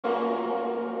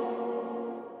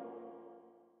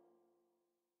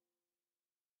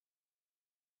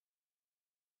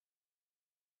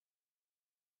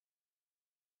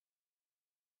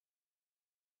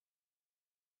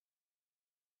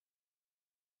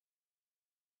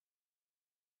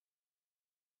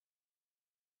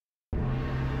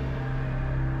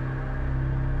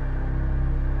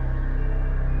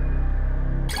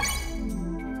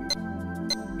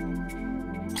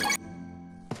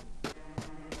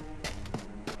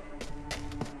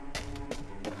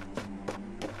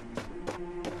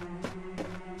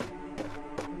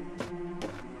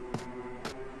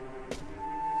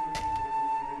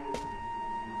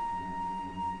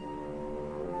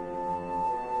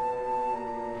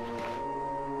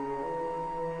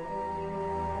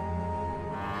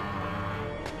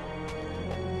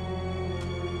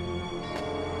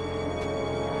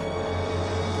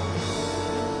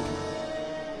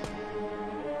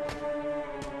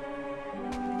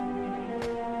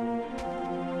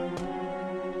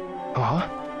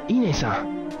は？イネさ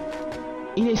ん。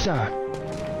イネさん。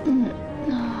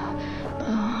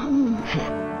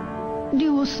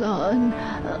Ryo-san,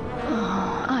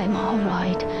 I'm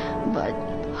alright, but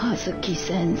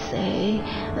Hazuki-sensei...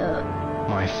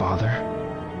 My father?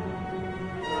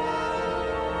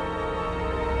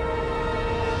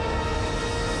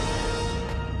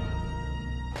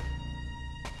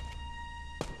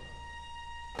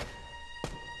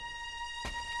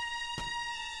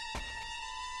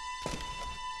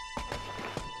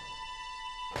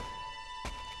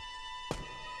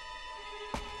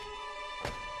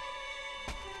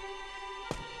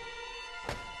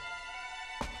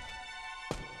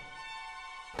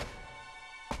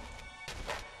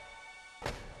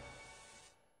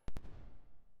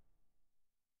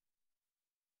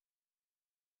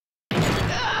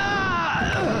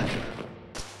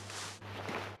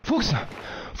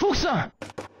 Fuku-san!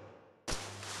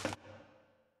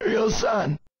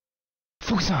 Ryo-san!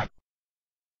 Fuku-san!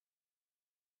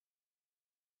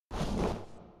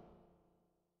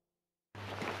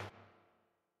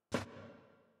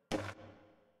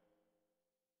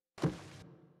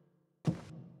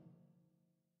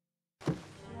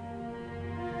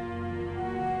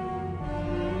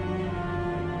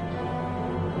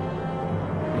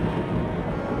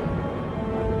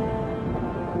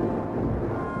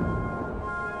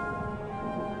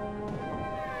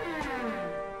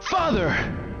 Father!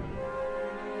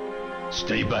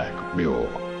 Stay back, Ryo.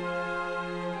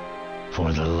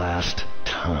 For the last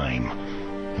time,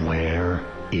 where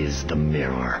is the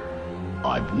mirror?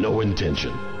 I've no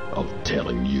intention of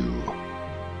telling you.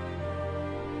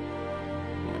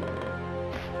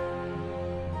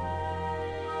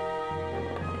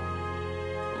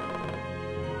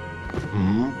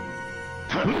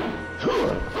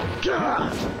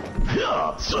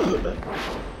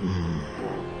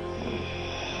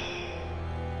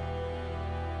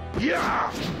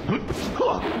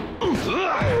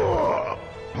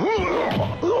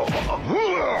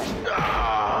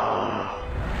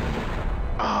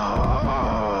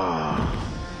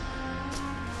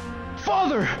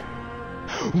 Father!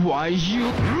 Why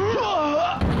you...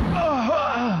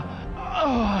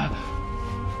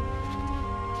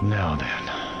 Now then.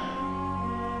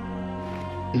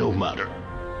 No matter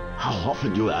how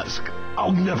often you ask,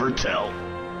 I'll never tell.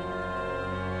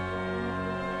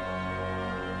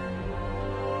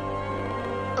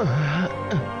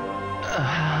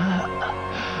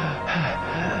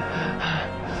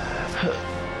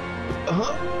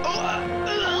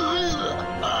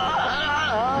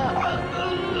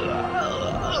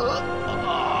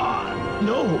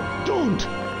 No, don't!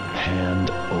 Hand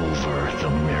over the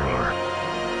mirror.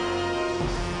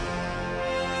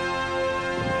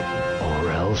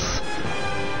 Or else,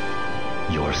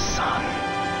 your son.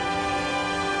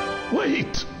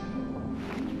 Wait!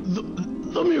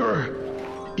 The mirror!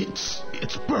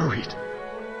 It's buried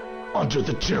under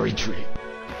the cherry tree.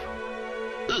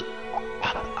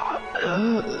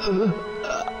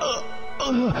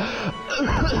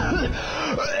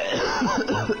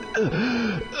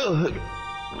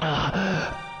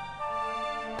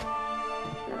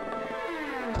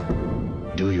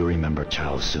 Do you remember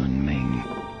Chao Sun-Ming?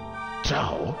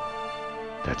 Chao?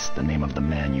 That's the name of the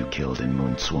man you killed in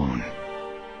Moon Swoon.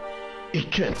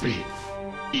 It can't be.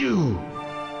 You!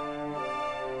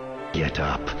 Get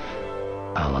up.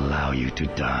 I'll allow you to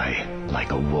die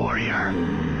like a warrior.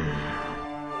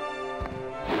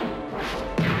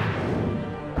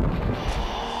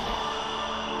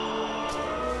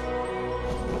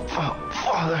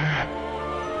 Father...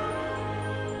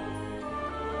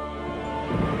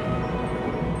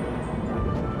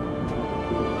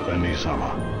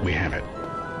 Bendy-sama, we have it.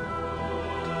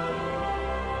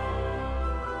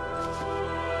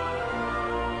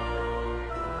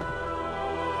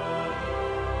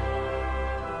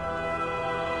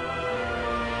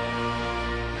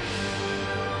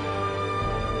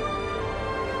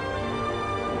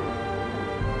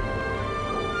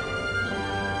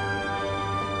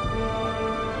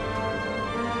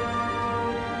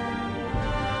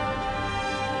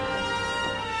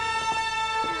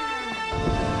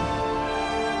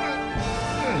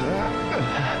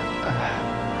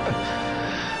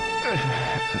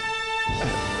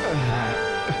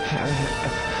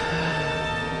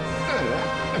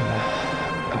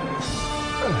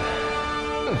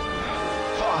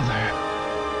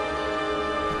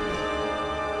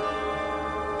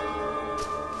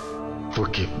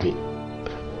 Forgive me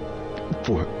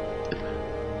for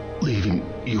leaving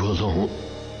you alone.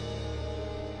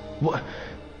 What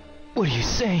are you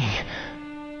saying?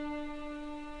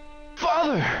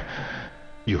 Father!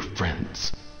 Your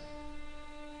friends.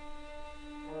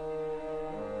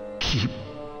 Keep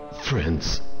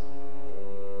friends,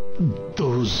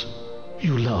 those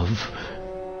you love,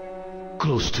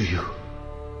 close to you.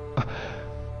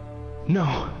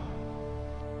 No.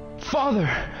 Father!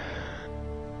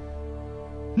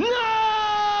 No!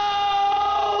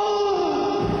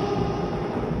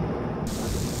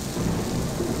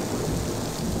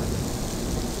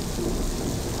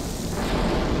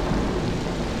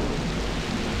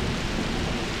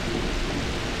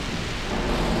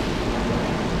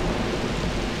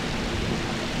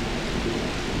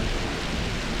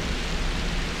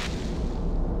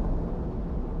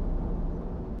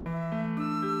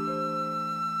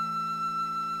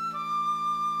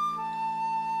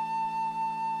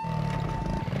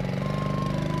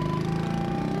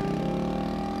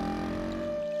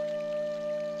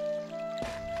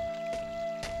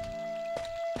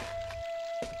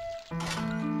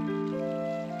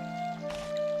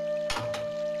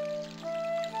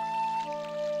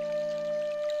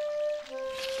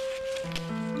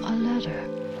 A letter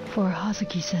for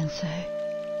Hazuki-sensei.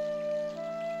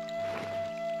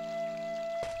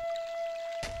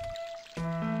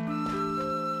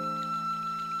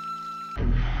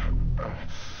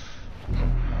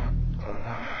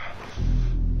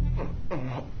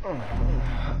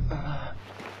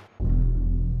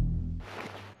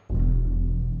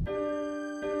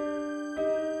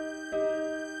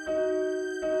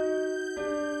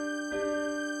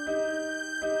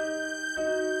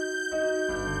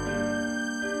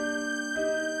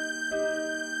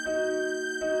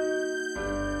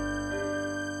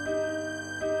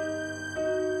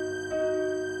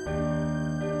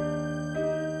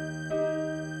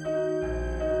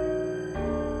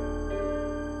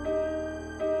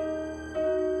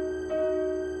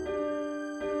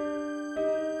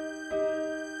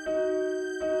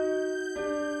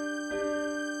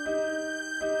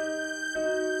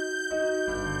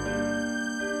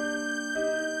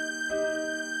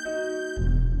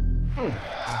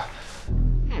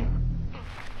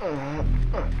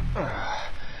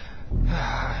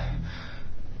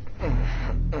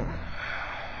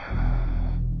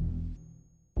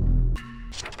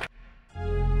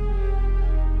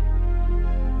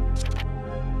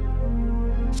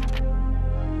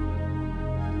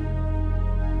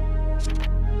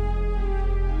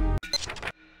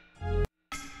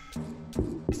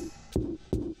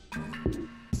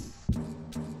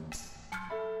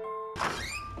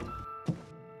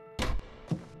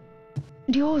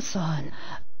 Ryo-san,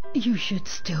 you should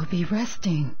still be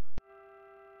resting.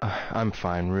 I'm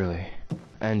fine, really.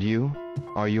 And you?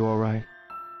 Are you alright?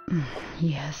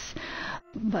 Yes,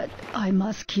 but I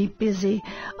must keep busy,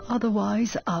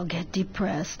 otherwise I'll get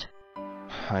depressed.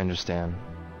 I understand.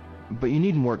 But you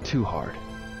needn't work too hard.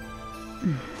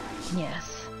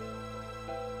 Yes.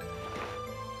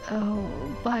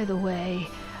 Oh, by the way,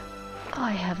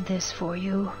 I have this for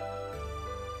you.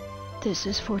 This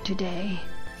is for today.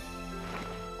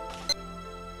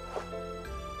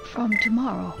 From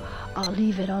tomorrow, I'll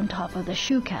leave it on top of the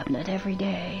shoe cabinet every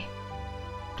day.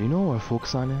 Do you know where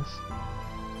Fukusan is?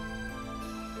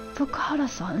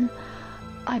 Fukuhara-san?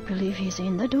 I believe he's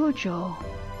in the dojo.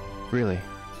 Really?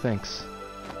 Thanks.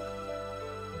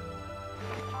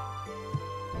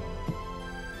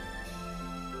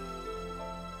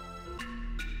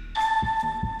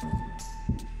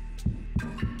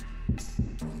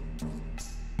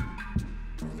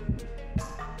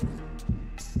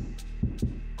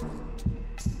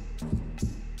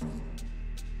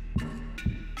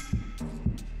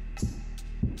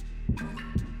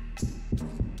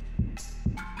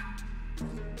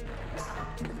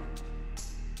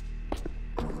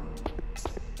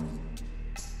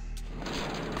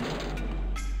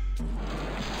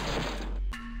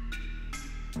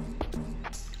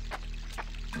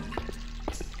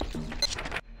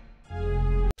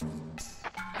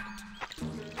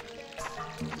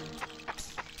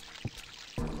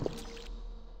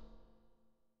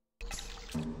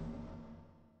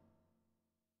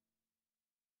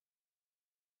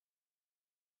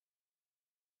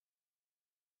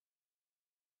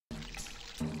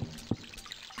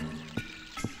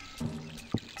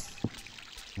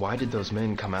 Why did those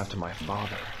men come after my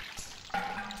father?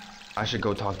 I should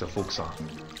go talk to Fukusan.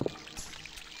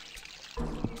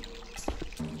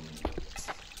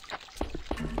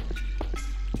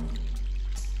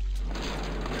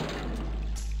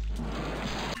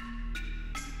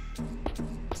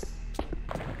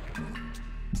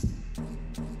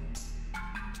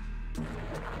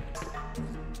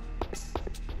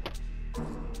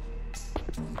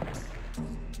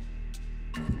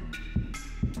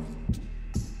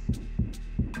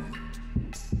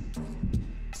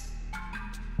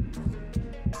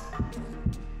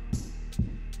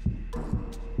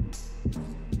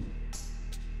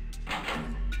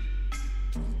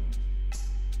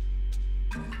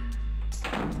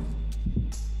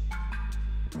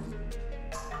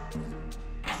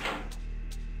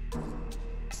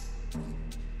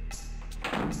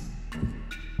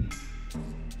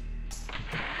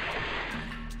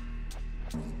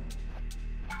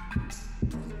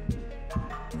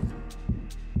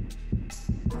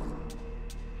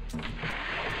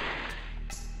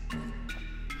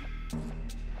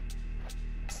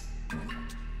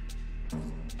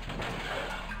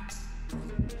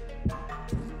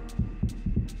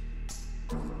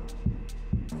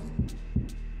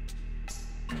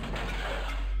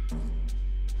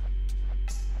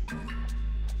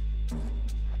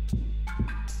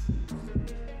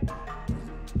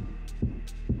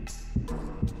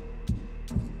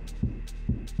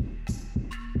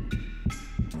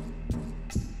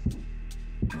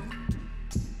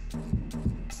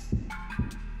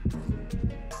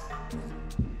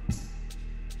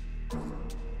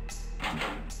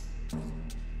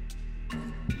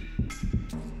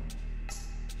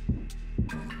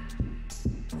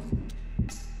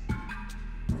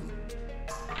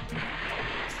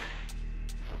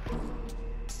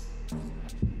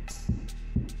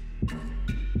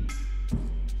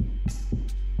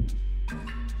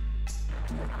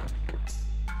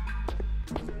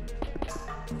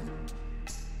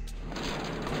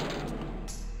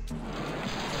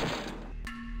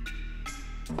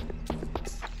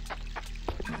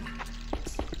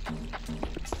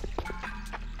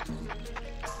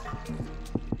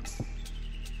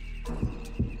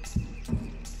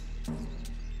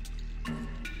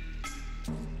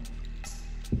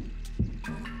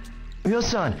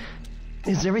 Ryo-san,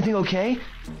 is everything okay?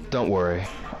 Don't worry,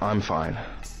 I'm fine.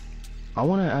 I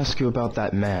want to ask you about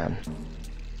that man.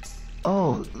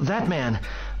 Oh, that man.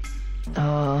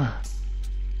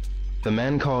 The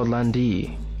man called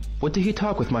Landi. What did he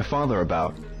talk with my father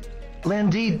about?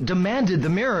 Landi demanded the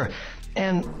mirror,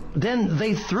 and then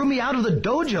they threw me out of the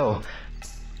dojo.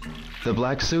 The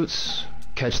black suits?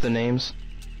 Catch the names?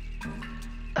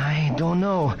 I don't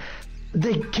know.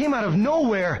 They came out of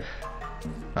nowhere.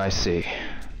 I see.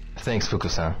 Thanks,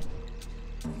 Fuku-san.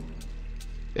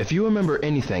 If you remember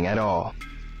anything at all,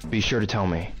 be sure to tell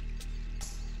me.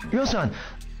 Ryo-san,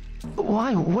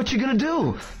 why? What you gonna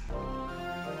do?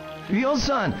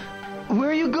 Ryo-san, where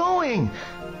are you going?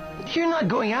 You're not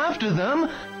going after them.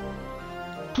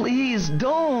 Please,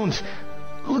 don't.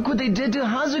 Look what they did to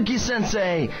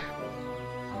Hazuki-sensei.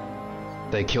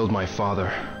 They killed my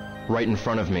father, right in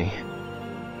front of me.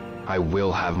 I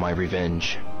will have my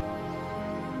revenge.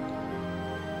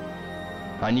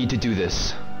 I need to do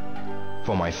this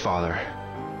for my father.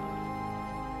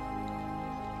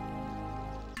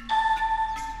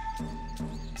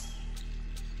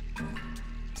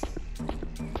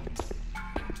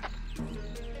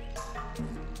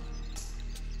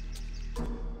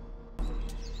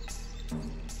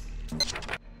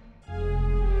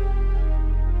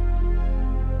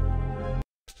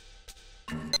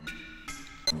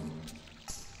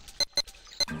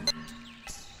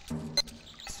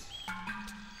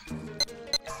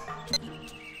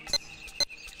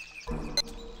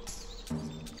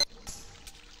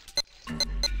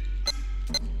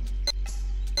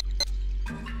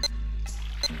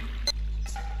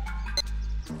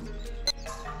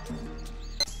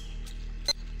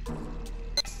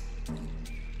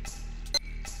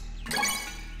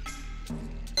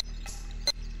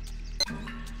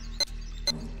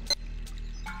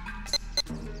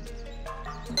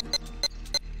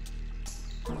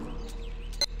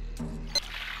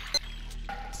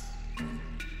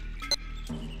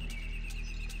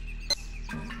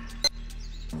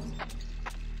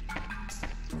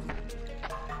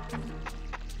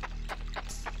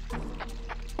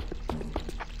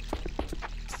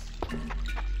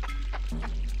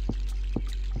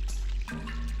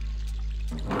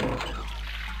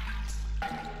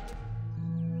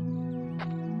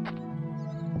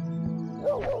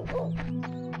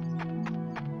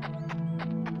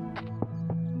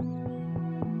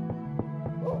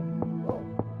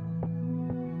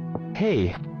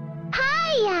 Hey.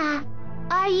 Hiya!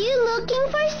 Are you looking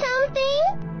for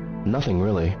something? Nothing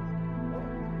really.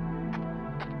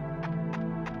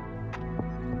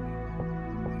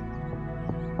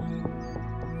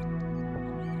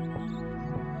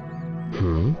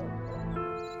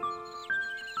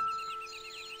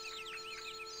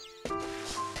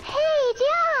 Hey,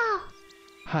 Joe!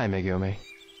 Hi, Megumi.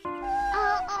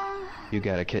 You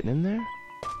got a kitten in there?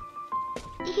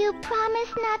 You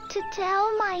promised not to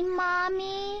tell my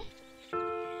mommy.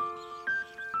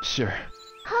 Sure.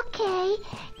 Okay,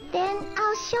 then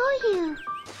I'll show you.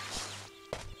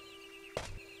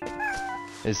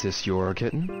 Is this your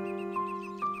kitten?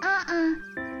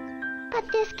 But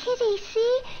this kitty,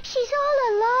 see? She's all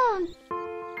alone.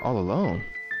 All alone?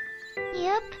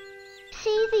 Yep.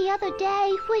 See, the other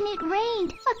day, when it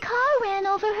rained, a car ran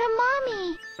over her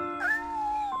mommy.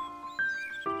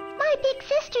 My big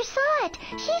sister saw it.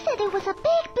 She said it was a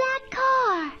big black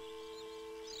car.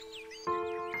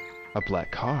 A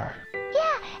black car?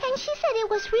 Yeah, and she said it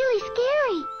was really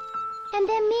scary. And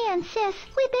then me and Sis,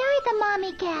 we buried the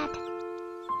mommy cat.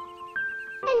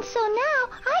 And so now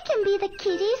I can be the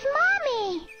kitty's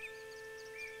mommy.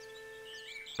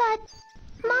 But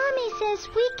Mommy says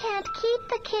we can't keep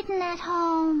the kitten at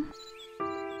home.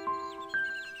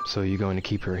 So you going to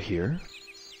keep her here?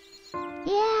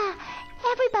 Yeah,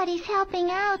 everybody's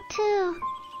helping out too.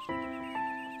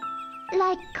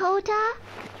 Like Kota,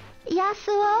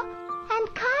 Yasuo, and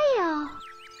Kaio.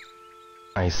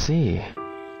 I see.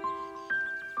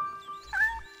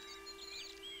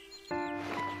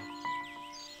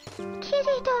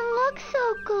 Kitty don't look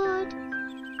so good.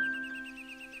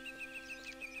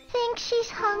 Think she's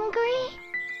hungry?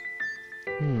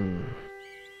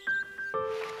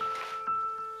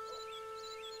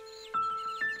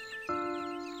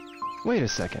 Wait a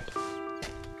second.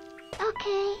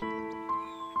 Okay.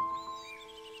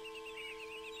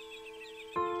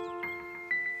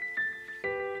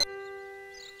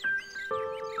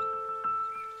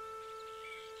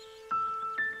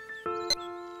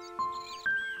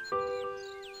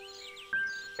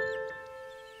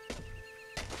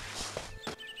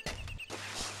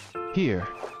 Here.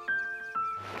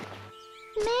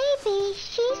 Maybe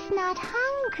she's not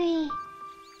hungry.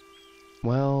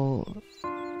 Well,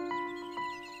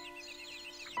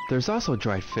 There's also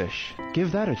dried fish.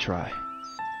 Give that a try.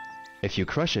 If you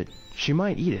crush it, she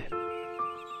might eat it.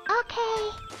 Okay.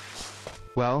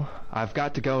 Well, I've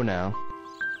got to go now.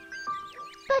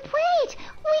 But wait!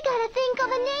 We gotta think of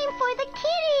a name for the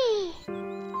kitty!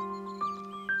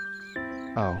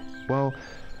 Oh, well,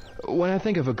 when I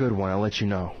think of a good one, I'll let you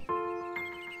know.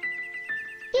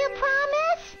 You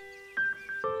promise?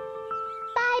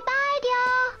 Bye-bye,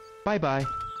 y'all! Bye-bye.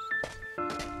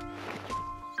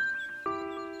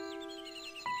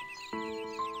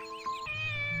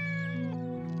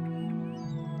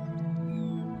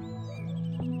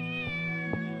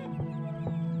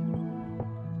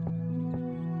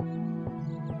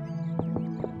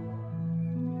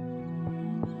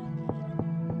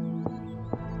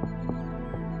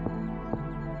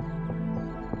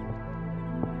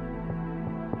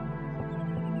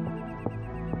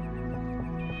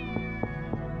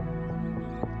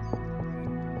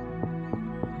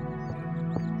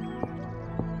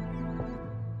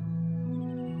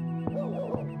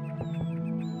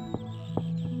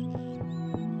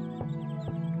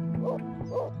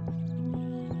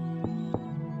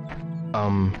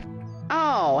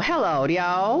 Oh, hello,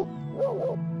 Ryo.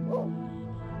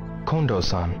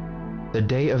 Kondo-san, the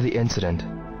day of the incident,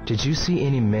 did you see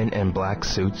any men in black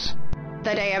suits?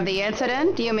 The day of the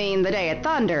incident? You mean the day it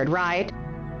thundered, right?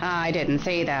 I didn't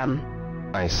see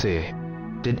them. I see.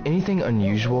 Did anything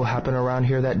unusual happen around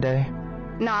here that day?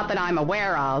 Not that I'm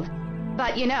aware of.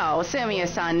 But you know,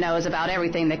 Sumiya-san knows about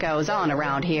everything that goes on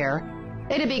around here.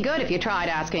 It'd be good if you tried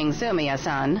asking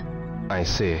Sumiya-san. I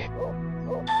see.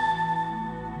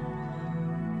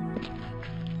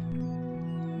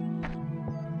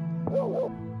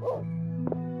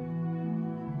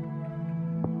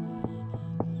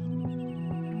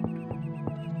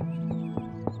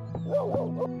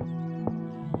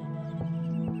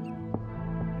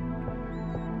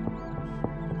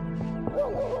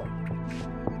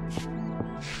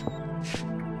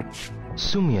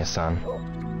 Sumiya-san.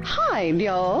 Hi,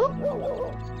 Ryo.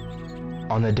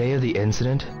 On the day of the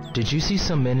incident, did you see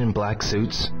some men in black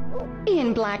suits?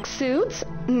 In black suits?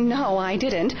 No, I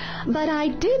didn't. But I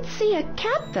did see a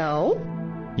cat, though.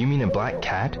 You mean a black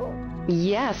cat?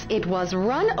 Yes, it was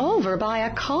run over by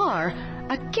a car.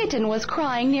 A kitten was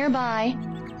crying nearby.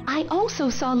 I also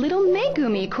saw little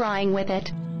Megumi crying with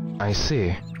it. I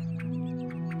see.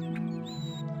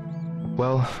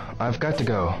 Well, I've got to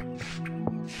go.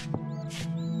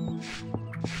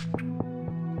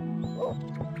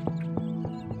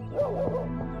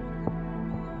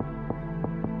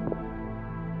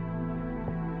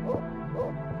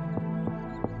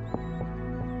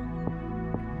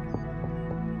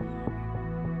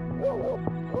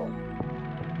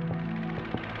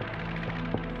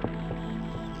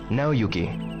 Now, Yuki.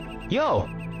 Yo!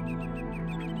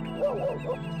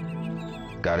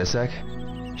 Got a sec?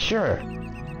 Sure.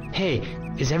 Hey,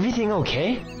 is everything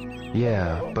okay?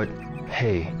 Yeah, but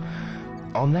hey,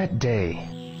 on that day,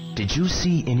 did you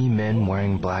see any men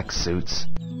wearing black suits?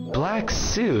 Black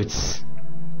suits?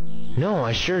 No,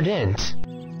 I sure didn't.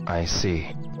 I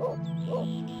see.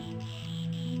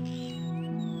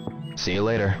 See you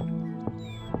later.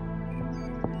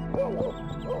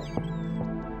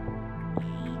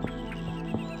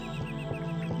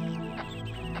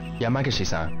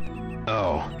 Yamagishi-san.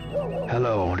 Oh,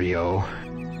 hello, Ryo.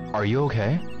 Are you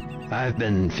okay? I've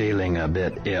been feeling a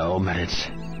bit ill, but it's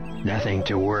nothing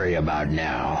to worry about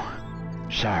now.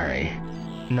 Sorry.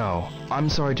 No, I'm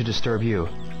sorry to disturb you.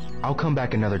 I'll come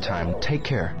back another time. Take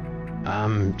care.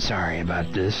 I'm sorry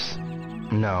about this.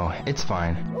 No, it's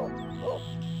fine.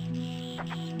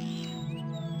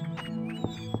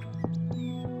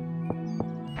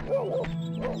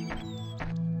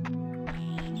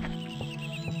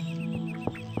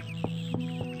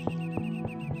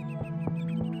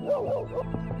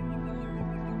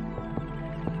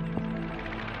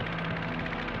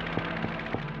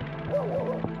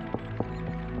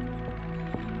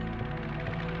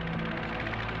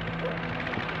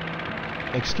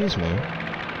 Excuse me.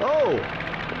 Oh!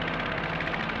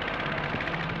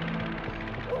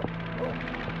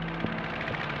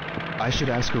 I should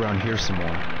ask around here some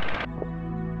more.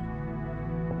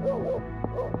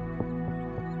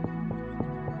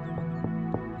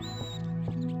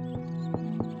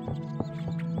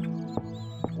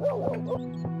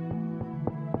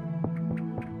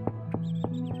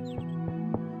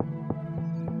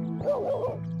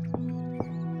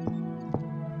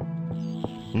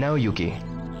 Now, Yuki.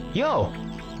 Yo!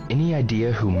 Any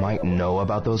idea who might know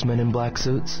about those men in black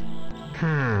suits?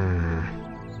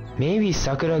 Maybe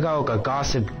Sakuragaoka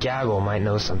Gossip Gaggle might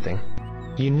know something.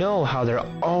 You know how they're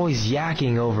always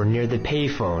yakking over near the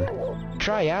payphone.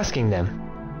 Try asking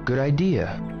them. Good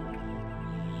idea.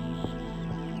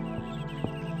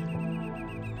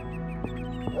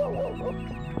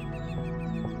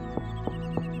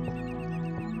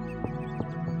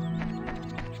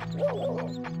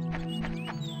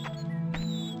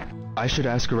 I should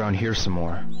ask around here some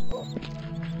more.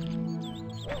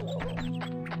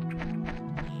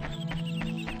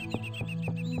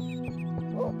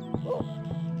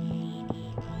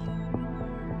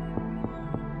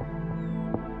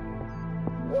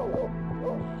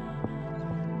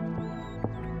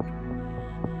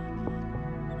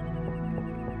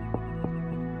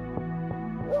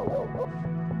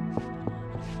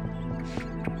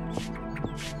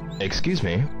 Excuse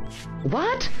me?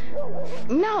 What?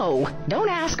 No, don't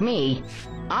ask me.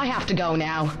 I have to go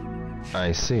now.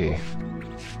 I see.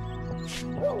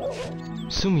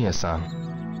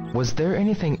 Sumiya-san, was there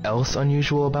anything else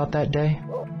unusual about that day?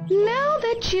 Now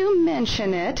that you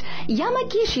mention it,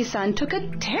 Yamagishi-san took a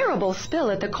terrible spill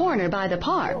at the corner by the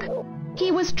park.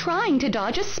 He was trying to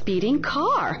dodge a speeding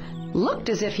car. Looked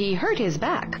as if he hurt his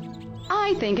back.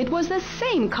 I think it was the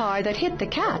same car that hit the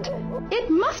cat. It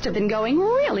must have been going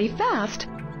really fast.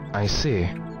 I see.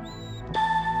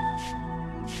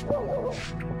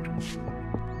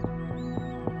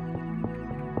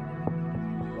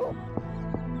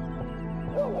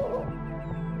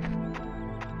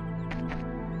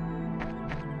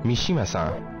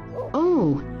 Mishima-san.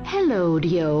 Oh, hello,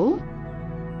 Ryo.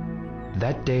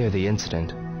 That day of the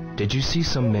incident, did you see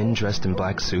some men dressed in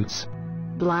black suits?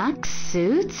 Black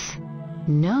suits?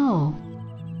 No,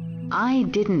 I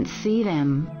didn't see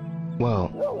them.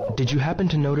 Well, did you happen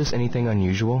to notice anything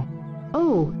unusual?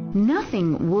 Oh,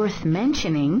 nothing worth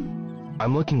mentioning.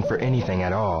 I'm looking for anything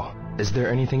at all. Is there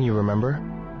anything you remember?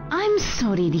 I'm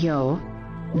sorry, Ryo.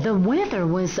 The weather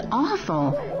was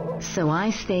awful, so I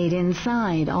stayed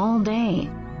inside all day.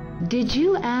 Did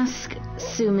you ask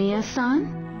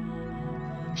Sumiya-san?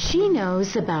 She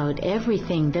knows about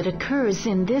everything that occurs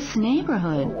in this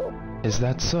neighborhood. Is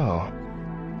that so?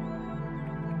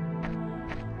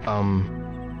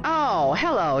 Oh,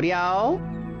 hello, Ryo.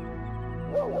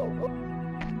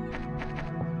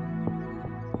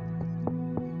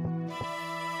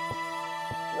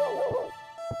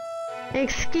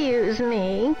 Excuse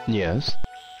me. Yes?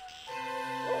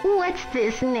 What's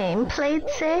this nameplate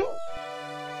say?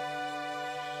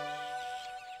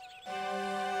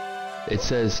 It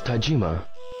says Tajima.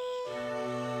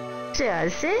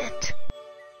 Does it?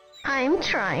 I'm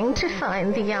trying to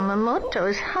find the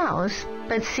Yamamoto's house,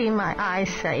 but see, my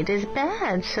eyesight is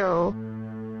bad, so...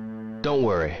 Don't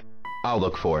worry. I'll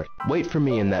look for it. Wait for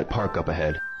me in that park up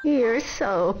ahead. You're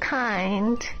so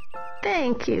kind.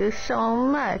 Thank you so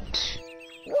much.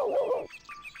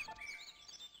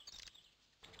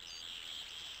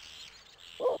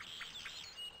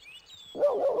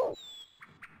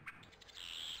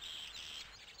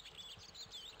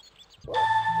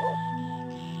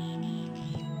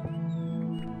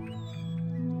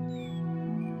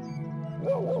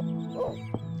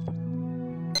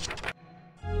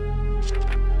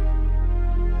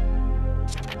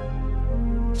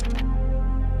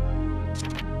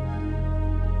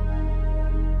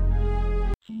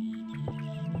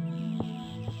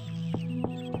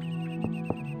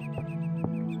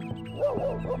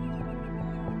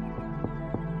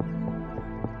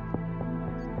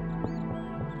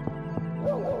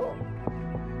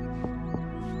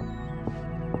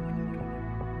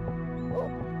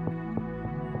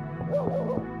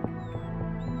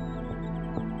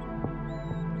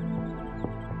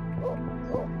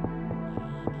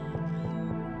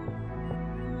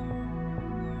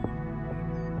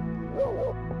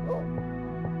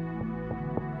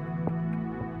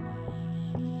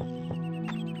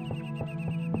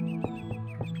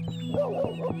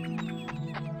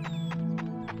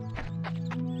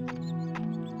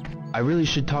 I really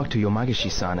should talk to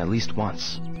Yamagishi-san at least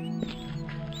once.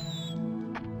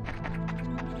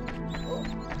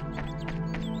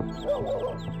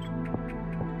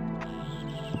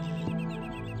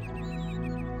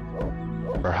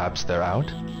 Perhaps they're out?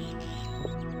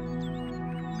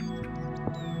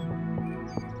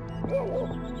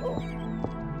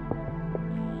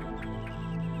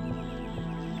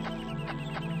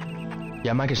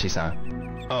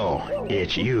 Yamagishi-san. Oh,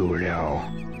 it's you,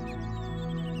 Ryo.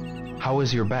 How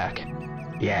is your back?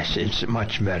 Yes, it's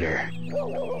much better.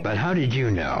 But how did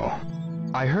you know?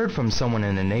 I heard from someone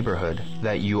in the neighborhood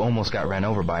that you almost got ran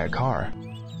over by a car.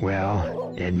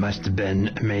 Well, it must have been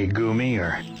Megumi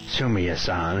or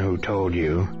Sumiya-san who told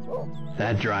you.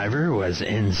 That driver was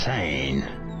insane.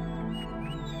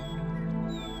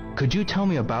 Could you tell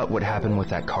me about what happened with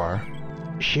that car?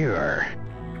 Sure.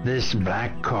 This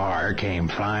black car came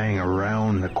flying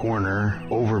around the corner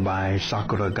over by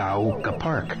Sakuragaoka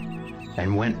Park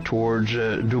and went towards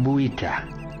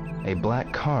Dubuita. A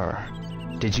black car.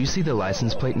 Did you see the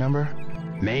license plate number?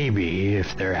 Maybe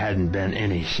if there hadn't been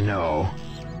any snow.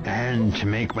 And to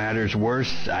make matters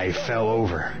worse, I fell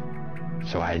over.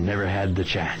 So I never had the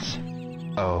chance.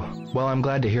 Oh, well, I'm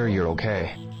glad to hear you're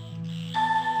okay.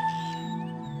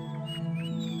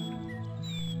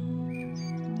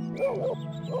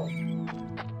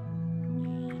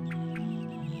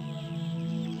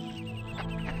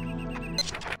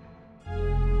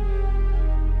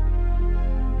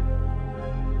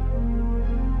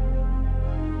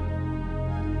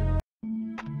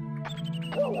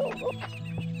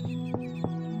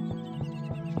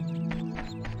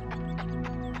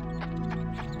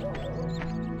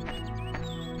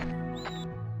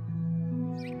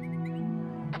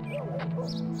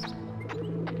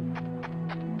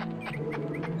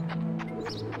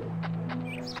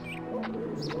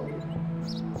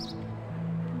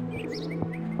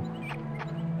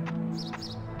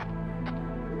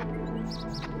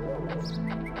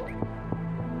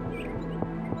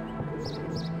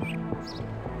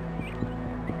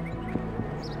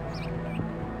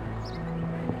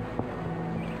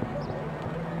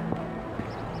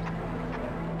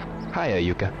 Hi,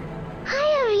 Ayuka. Hi,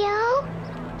 Ariel.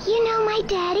 You know my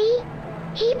daddy?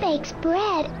 He bakes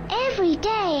bread every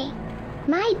day.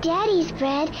 My daddy's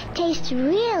bread tastes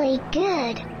really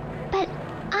good. But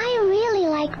I really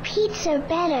like pizza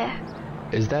better.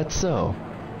 Is that so?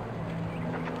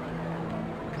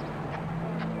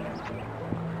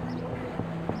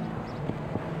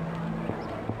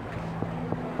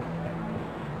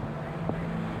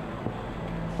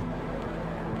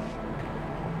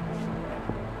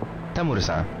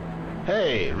 Tamura-san,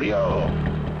 Hey, Ryo.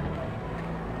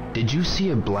 did you see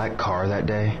a black car that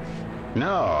day?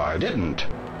 No, I didn't.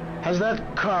 Has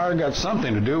that car got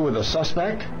something to do with the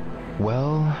suspect?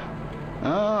 Well,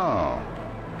 Oh,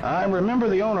 I remember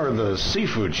the owner of the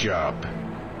seafood shop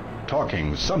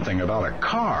talking something about a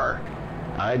car.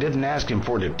 I didn't ask him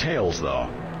for details, though.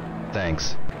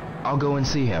 thanks. I'll go and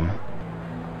see him.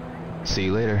 See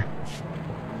you later.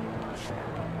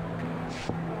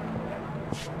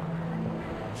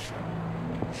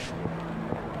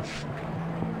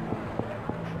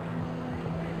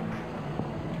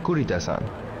 Kurita-san,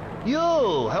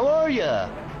 Yo, how are ya?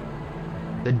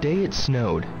 the day it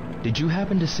snowed, did you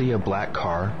happen to see a black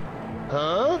car?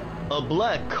 Huh? A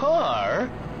black car?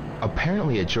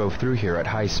 Apparently it drove through here at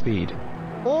high speed.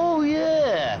 Oh,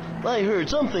 yeah. I heard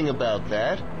something about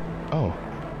that. Oh.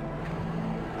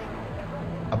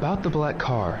 About the black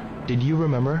car, did you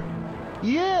remember?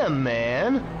 Yeah,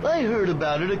 man. I heard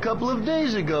about it a couple of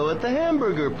days ago at the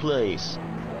hamburger place.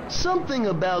 Something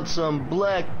about some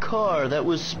black car that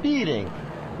was speeding.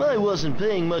 I wasn't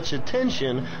paying much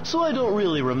attention, so I don't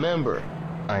really remember.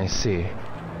 I see.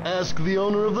 Ask the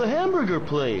owner of the hamburger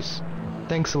place.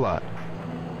 Thanks a lot.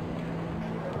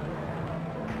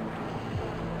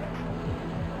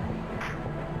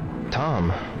 Tom,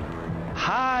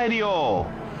 Hi, Ryo.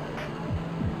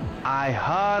 I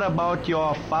heard about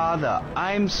your father.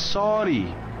 I'm sorry.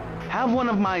 Have one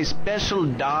of my special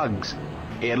dogs.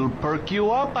 It'll perk you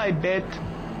up, I bet.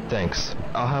 thanks.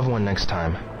 I'll have one next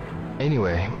time.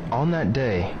 Anyway, on that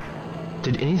day,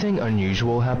 did anything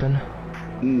unusual happen?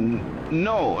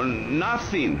 No,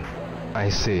 nothing. I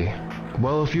see.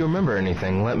 Well, if you remember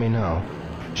anything, let me know.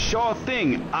 Sure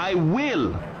thing, I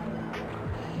will.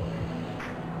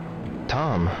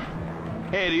 Tom.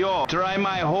 Hey, Ryo, try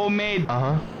my homemade...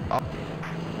 Uh-huh.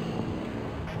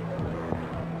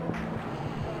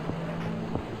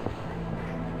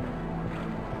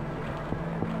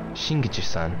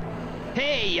 Shingichi-san,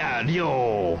 Hey,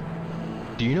 Ryo!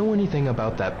 do you know anything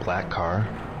about that black car?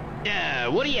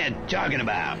 What are you talking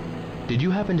about? Did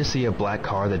you happen to see a black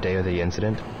car the day of the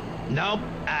incident? Nope,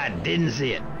 I didn't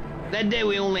see it. That day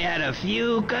we only had a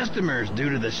few customers due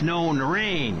to the snow and the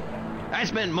rain. I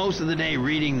spent most of the day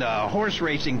reading the horse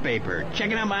racing paper,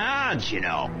 checking out my odds, you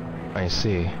know. I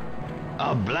see.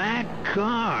 A black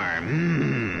car,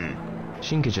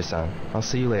 Shingichi-san, I'll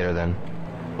see you later then.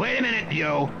 Wait a minute,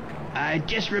 Joe. I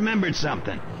just remembered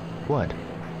something. What?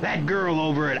 That girl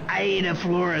over at Aida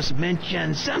Flores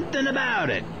mentioned something about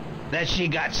it. That she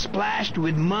got splashed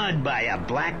with mud by a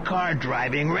black car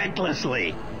driving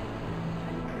recklessly.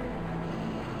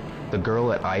 The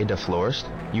girl at Aida Florist?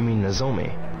 You mean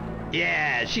Nozomi?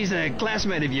 Yeah, she's a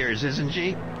classmate of yours, isn't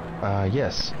she?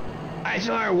 Yes. I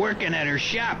saw her working at her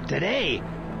shop today.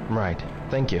 Right.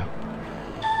 Thank you.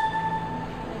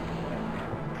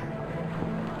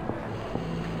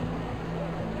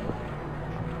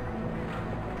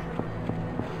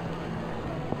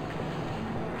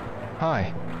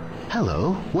 Hi.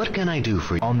 Hello, what can I do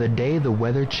for you? On the day the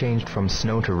weather changed from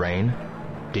snow to rain,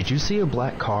 did you see a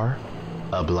black car?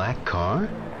 A black car?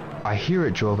 I hear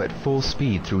it drove at full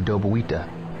speed through Dobuita.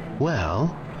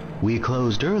 Well, we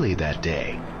closed early that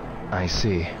day. I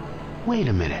see. Wait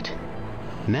a minute.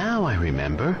 Now I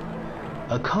remember.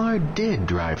 A car did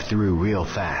drive through real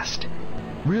fast.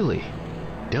 Really?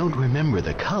 Don't remember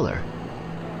the color,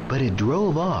 but it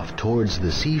drove off towards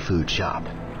the seafood shop.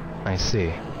 I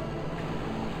see.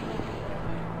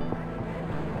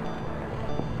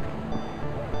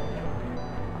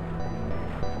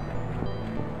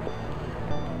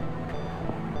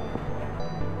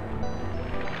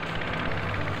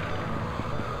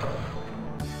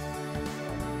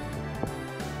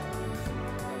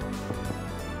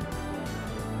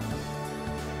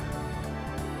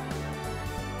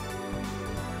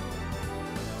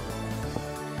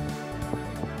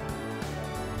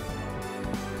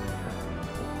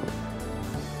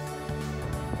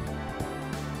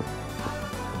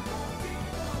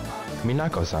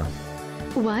 Minako-san,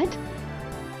 What?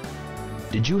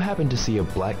 did you happen to see a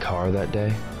black car that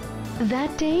day?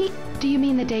 That day? Do you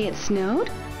mean the day it snowed?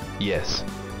 Yes.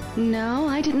 No,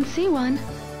 I didn't see one.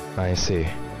 I see.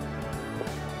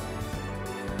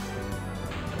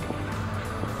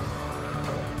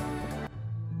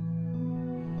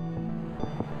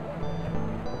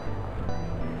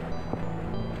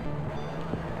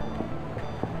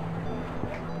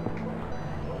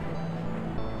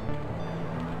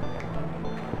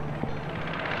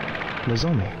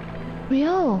 Nozomi.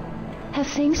 Ryo, have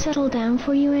things settled down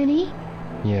for you any?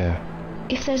 Yeah,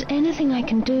 If there's anything I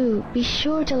can do, be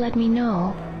sure to let me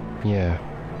know. yeah.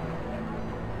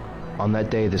 On that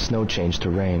day the snow changed to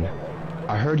rain.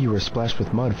 I heard you were splashed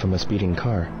with mud from a speeding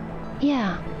car.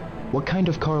 Yeah, What kind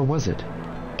of car was it?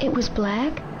 it was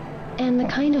black, and the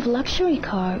kind of luxury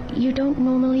car you don't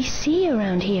normally see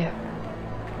around here.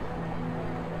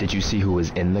 Did you see who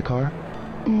was in the car?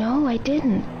 No, I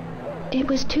didn't. It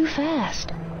was too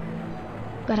fast.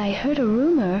 But I heard a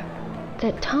rumor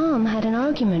that Tom had an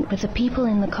argument with the people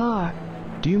in the car.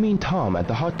 Do you mean Tom at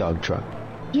the hot dog truck?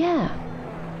 Yeah.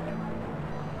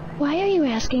 Why are you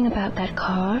asking about that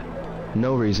car?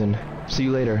 No reason. See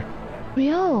you later.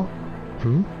 Ryo,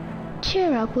 Hmm?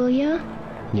 cheer up, will ya?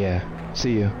 Yeah,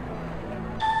 see you.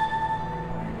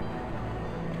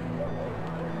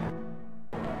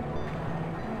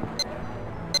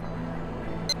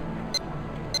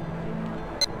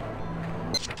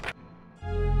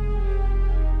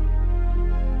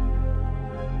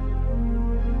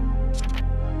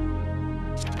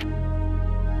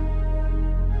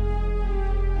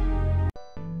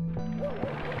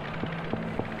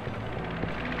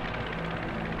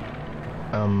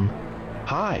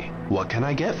 Hi, what can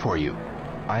I get for you?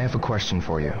 I have a question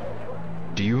for you.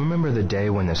 Do you remember the day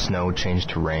when the snow changed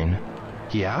to rain?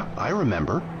 Yeah, I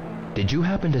remember. Did you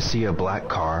happen to see a black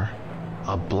car?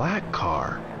 A black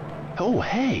car. Oh,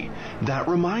 hey, that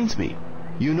reminds me.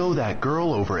 You know that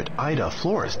girl over at Ida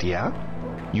Florist, yeah?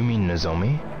 You mean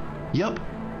Nozomi? Yup.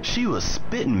 She was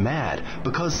spittin' mad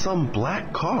because some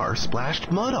black car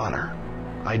splashed mud on her.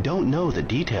 I don't know the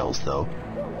details, though.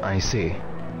 I see.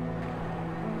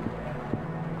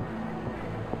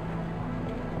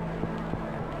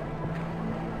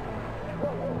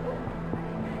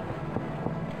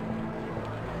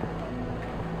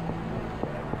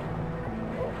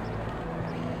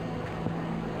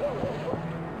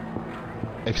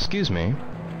 Excuse me?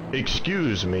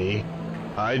 Excuse me,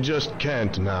 I just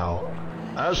can't now.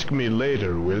 Ask me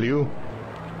later, will you?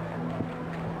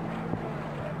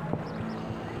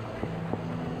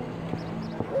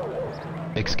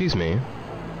 Excuse me?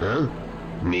 Huh?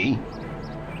 Me?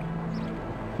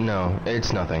 No,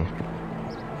 it's nothing.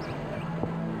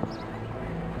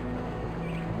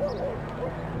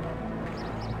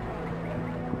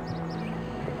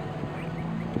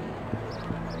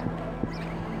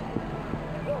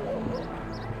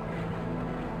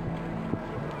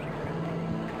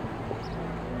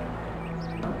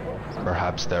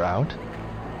 Perhaps they're out?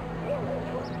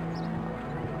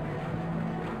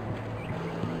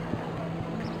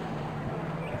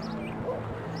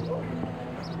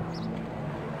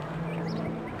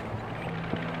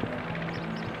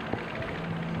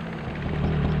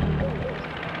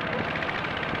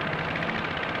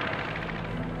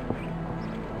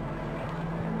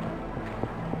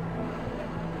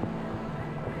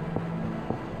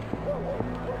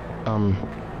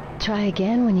 Try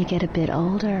again when you get a bit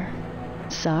older.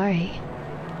 Sorry.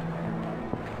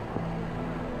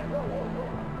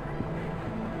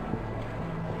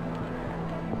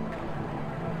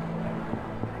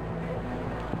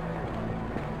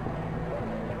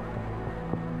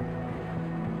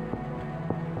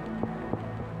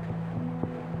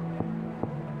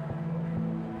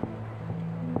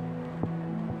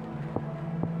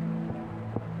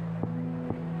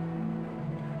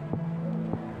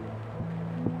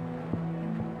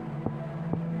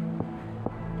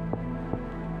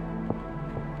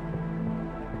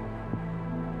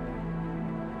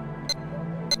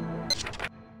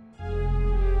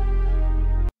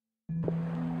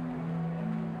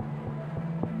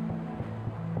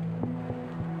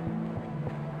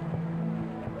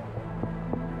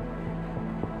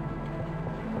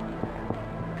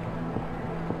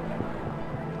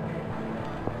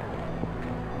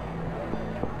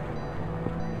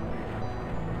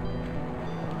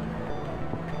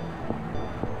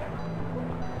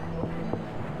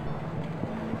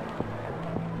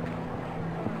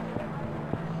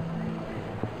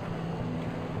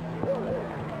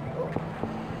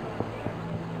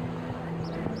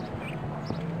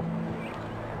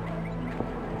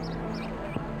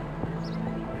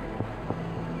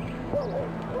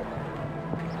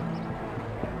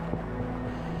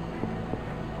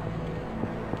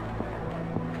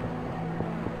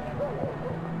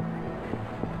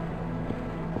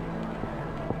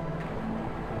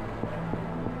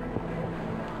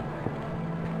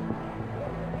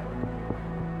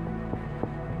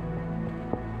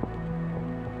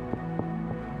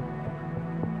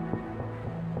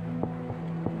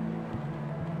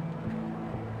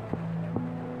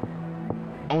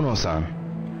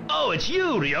 Ono-san. Oh, it's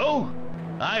you, Ryo.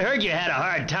 I heard you had a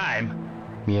hard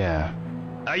time. Yeah.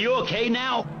 Are you okay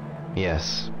now?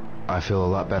 Yes. I feel a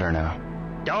lot better now.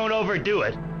 Don't overdo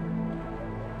it.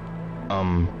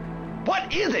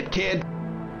 What is it, kid?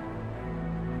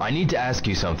 I need to ask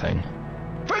you something.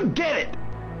 Forget it!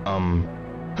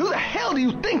 Who the hell do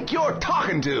you think you're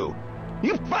talking to?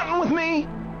 You frontin' with me?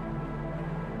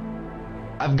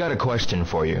 I've got a question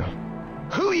for you.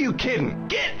 Who you kidding?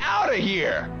 Get out of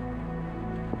here!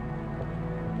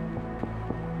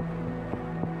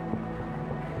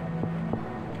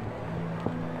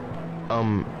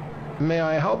 May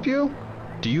I help you?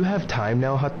 Do you have time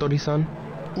now, Hattori-san?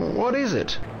 What is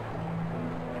it?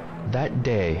 That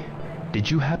day, did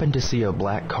you happen to see a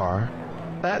black car?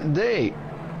 That day,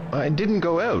 I didn't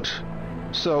go out.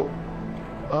 So,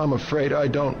 I'm afraid I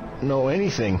don't know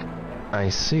anything. I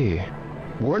see.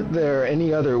 Weren't there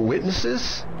any other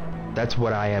witnesses? That's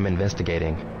what I am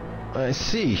investigating. I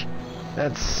see.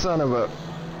 That son of a...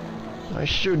 I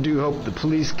sure do hope the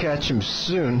police catch him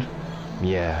soon.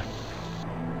 Yeah.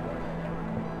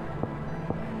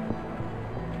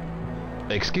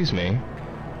 Excuse me.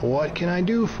 What can I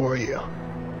do for you?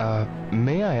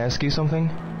 May I ask you something?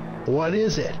 What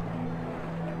is it?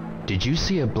 Did you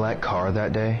see a black car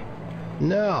that day?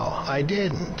 No, I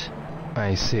didn't.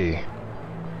 I see.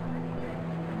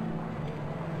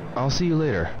 I'll see you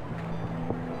later.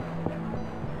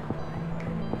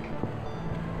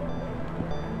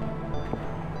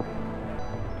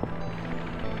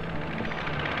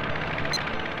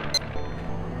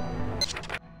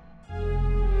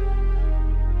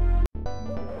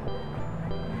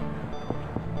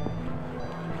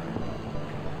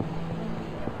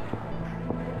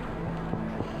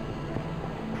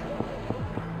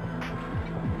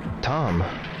 Tom.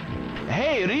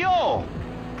 Hey, Ryo!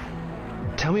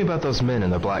 Tell me about those men in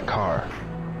the black car.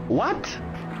 What?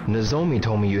 Nozomi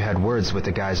told me you had words with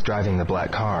the guys driving the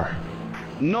black car.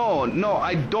 No,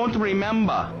 I don't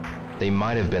remember. They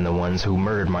might have been the ones who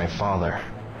murdered my father.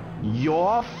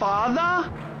 Your father?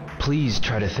 Please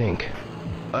try to think.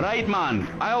 Right, man.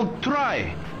 I'll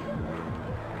try.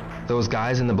 Those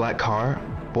guys in the black car,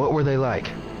 what were they like?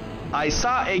 I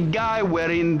saw a guy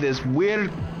wearing this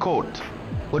weird coat.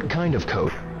 What kind of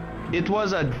coat? It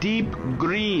was a deep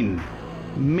green.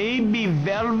 Maybe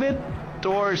velvet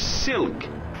or silk.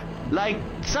 Like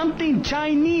something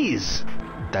Chinese.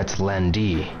 That's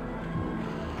Landi.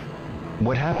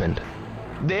 What happened?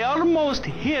 They almost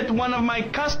hit one of my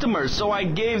customers, so I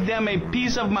gave them a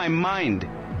piece of my mind.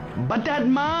 But that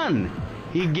man,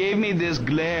 he gave me this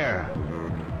glare.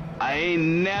 I ain't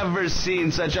never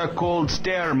seen such a cold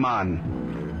stare, man.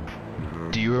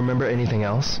 Do you remember anything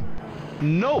else?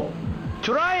 Nope.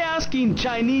 Try asking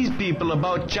Chinese people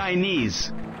about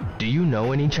Chinese. Do you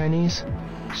know any Chinese?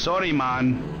 Sorry,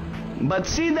 man. But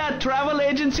see that travel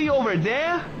agency over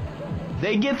there?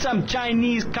 They get some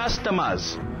Chinese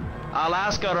customers. I'll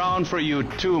ask around for you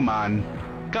too, man.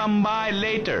 Come by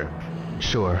later.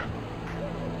 Sure.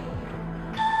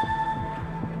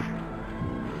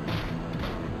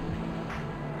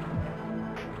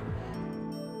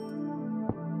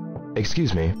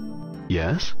 Excuse me.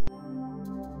 Yes?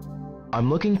 I'm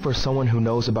looking for someone who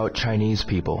knows about Chinese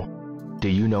people. Do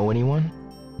you know anyone?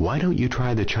 Why don't you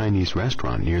try the Chinese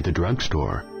restaurant near the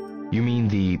drugstore? You mean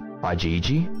the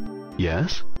Ajiji?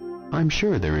 Yes? I'm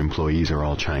sure their employees are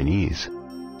all Chinese.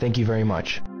 Thank you very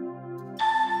much.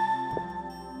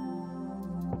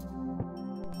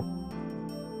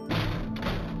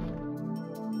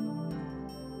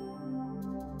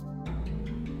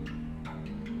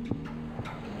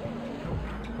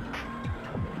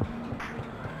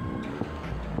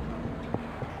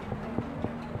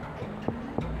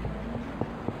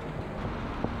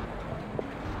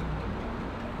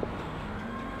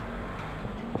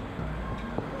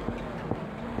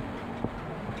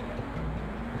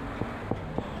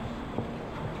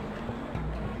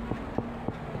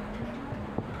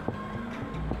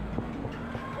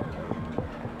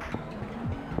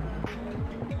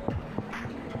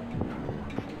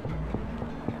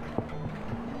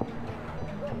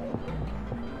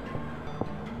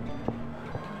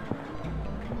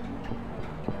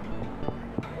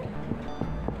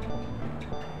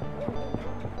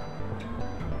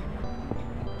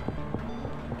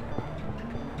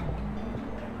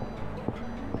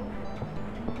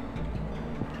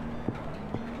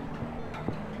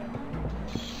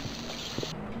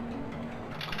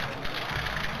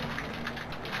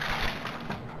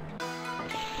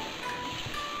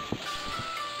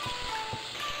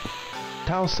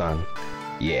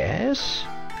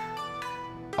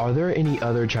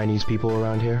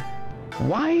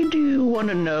 Why do you want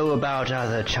to know about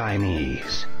other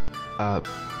Chinese?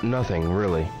 Nothing,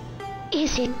 really.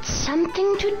 Is it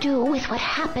something to do with what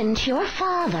happened to your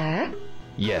father?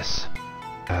 Yes.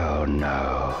 Oh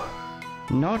no.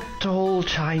 Not all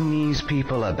Chinese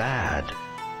people are bad.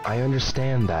 I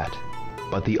understand that,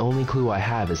 but the only clue I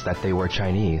have is that they were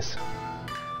Chinese.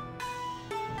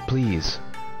 Please,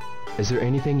 is there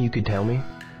anything you could tell me?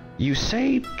 You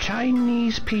say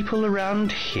Chinese people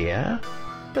around here?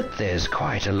 But there's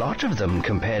quite a lot of them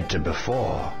compared to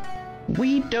before.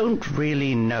 We don't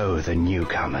really know the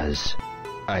newcomers.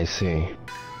 I see.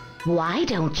 Why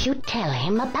don't you tell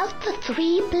him about the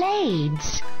 3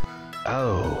 blades?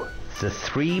 Oh, the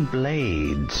 3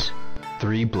 blades.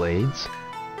 3 blades?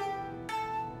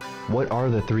 What are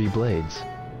the 3 blades?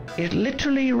 It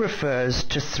literally refers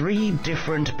to 3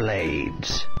 different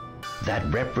blades that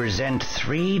represent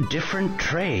 3 different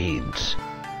trades.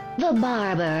 The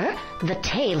barber, the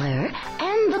tailor,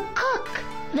 and the cook.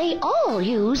 They all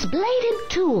use bladed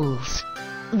tools.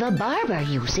 The barber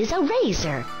uses a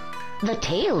razor. The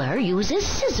tailor uses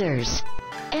scissors.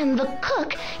 And the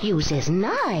cook uses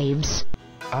knives.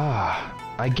 Ah,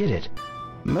 I get it.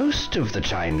 Most of the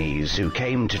Chinese who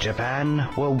came to Japan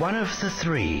were one of the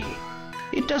 3.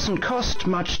 It doesn't cost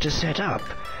much to set up,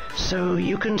 so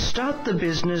you can start the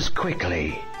business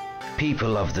quickly.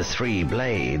 People of the 3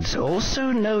 blades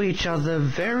also know each other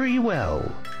very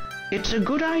well. It's a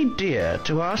good idea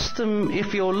to ask them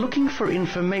if you're looking for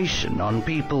information on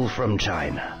people from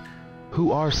China.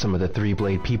 Who are some of the 3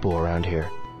 blade people around here?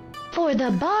 For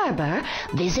the barber,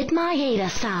 visit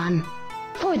Maeda-san.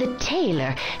 For the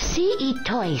tailor, see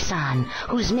Itoi-san,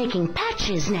 who's making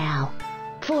patches now.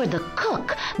 For the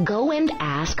cook, go and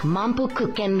ask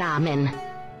Mampukuken Ramen.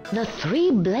 The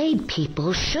 3 blade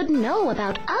people should know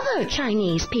about other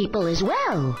Chinese people as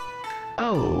well.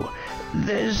 Oh,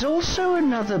 there's also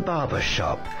another barber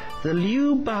shop, the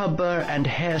Liu Barber and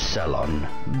Hair Salon,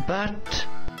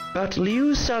 But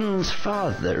Liu-san's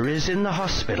father is in the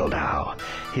hospital now.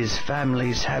 His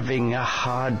family's having a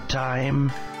hard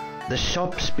time. The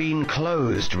shop's been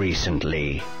closed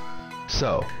recently.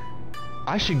 So,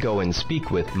 I should go and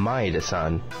speak with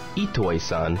Maeda-san,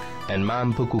 Itoi-san, and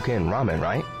Mampukuken Ramen,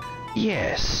 right?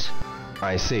 Yes.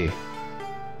 I see.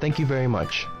 Thank you very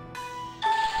much.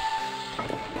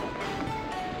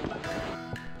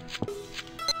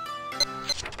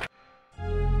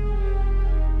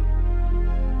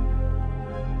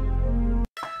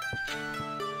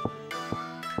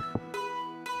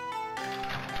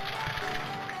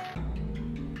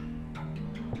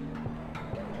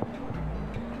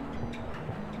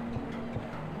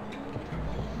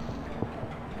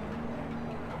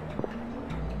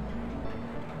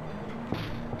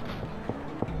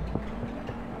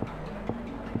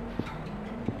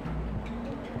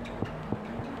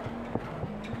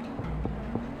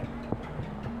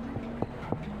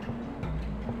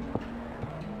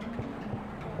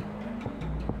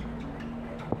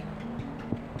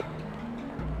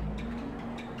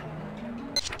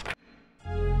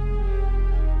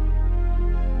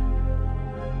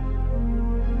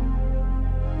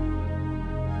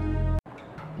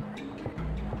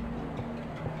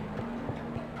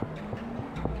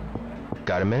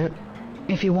 Got a minute?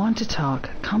 If you want to talk,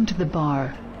 come to the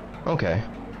bar. Okay.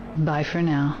 Bye for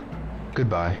now.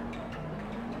 Goodbye.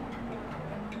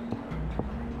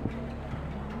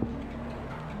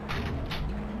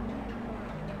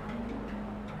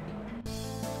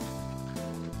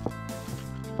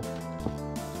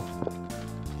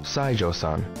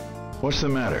 Saijo-san. What's the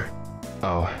matter?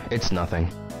 Oh, it's nothing.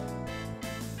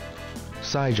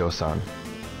 Saijo-san.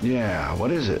 Yeah,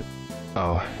 what is it?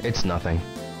 Oh, it's nothing.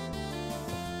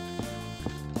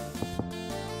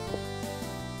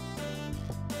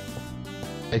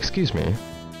 Excuse me.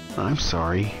 I'm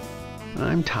sorry.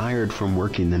 I'm tired from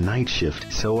working the night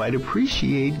shift, so I'd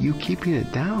appreciate you keeping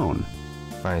it down.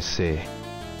 I see.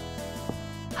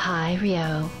 Hi,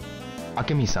 Ryo.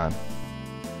 Akemi-san.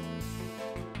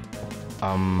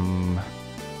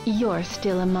 You're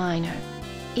still a minor.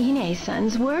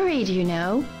 Ine-san's worried, you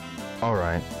know. All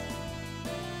right.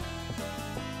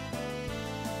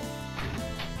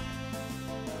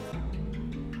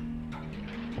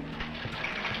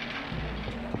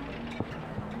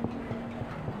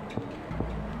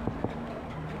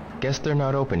 Guess they're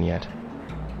not open yet.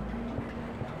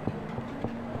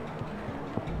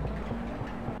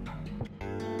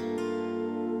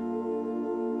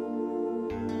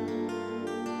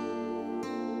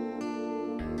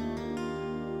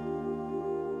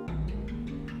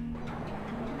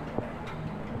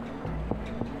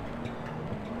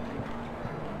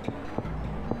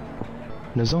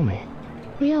 Nozomi,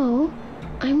 Ryo,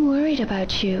 I'm worried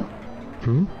about you.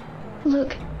 Hmm?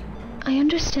 Look, I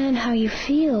understand how you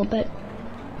feel, but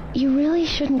you really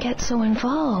shouldn't get so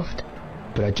involved.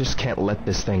 But I just can't let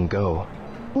this thing go.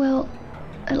 Well,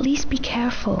 at least be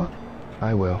careful.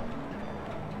 I will.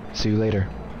 See you later.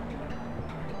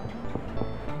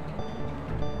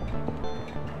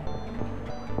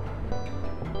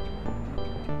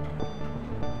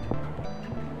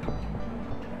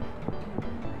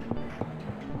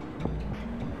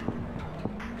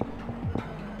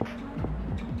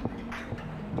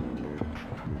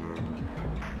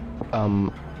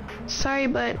 Sorry,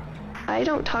 but I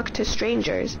don't talk to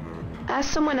strangers. Ask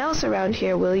someone else around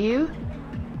here, will you?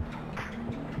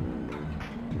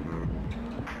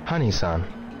 Honey-san.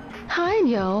 Hi,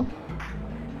 Ryo.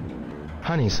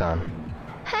 Honey-san.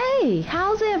 Hey,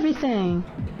 how's everything?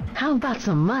 How about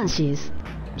some munchies?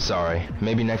 Sorry,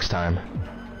 maybe next time.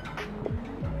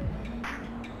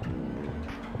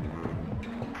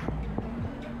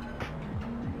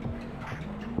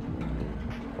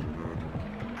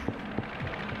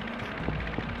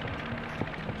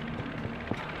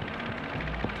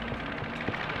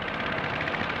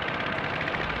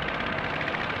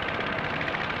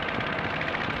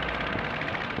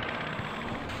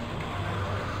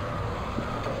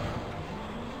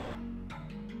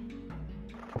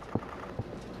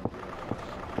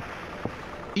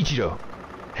 Ichiro.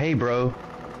 Hey, bro.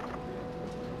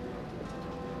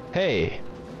 Hey.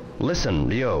 Listen,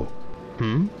 Ryo.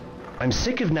 I'm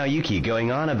sick of Naoyuki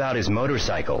going on about his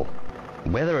motorcycle.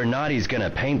 Whether or not he's gonna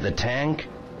paint the tank,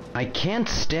 I can't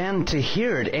stand to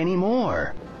hear it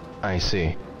anymore. I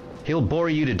see. He'll bore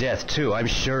you to death too, I'm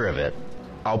sure of it.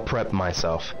 I'll prep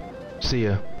myself. See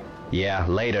ya. Yeah,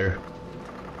 later.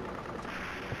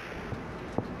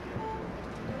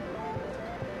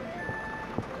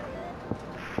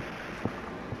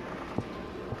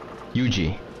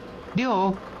 Yuji.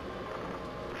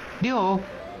 Ryo,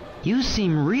 you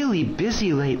seem really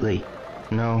busy lately.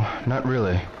 No, not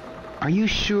really. Are you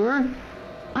sure?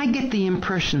 I get the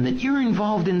impression that you're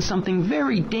involved in something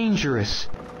very dangerous.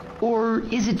 Or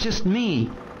is it just me?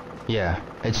 Yeah,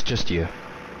 it's just you.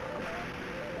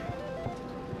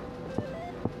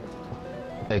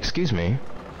 Excuse me?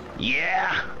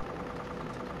 Yeah?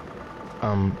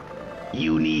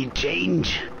 You need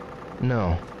change?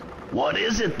 No. What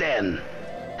is it then?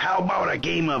 How about a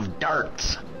game of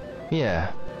darts?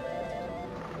 Yeah.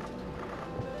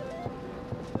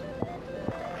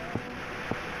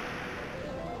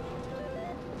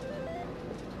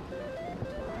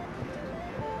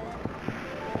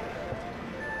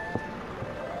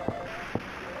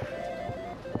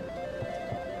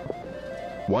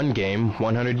 One game,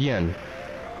 100 yen.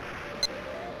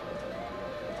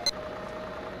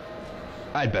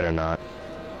 I'd better not.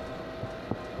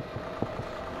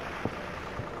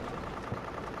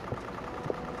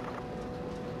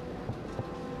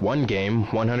 One game,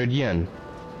 100 yen.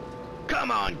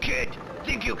 Come on, kid.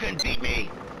 Think you can beat me?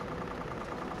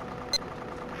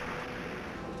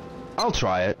 I'll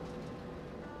try it.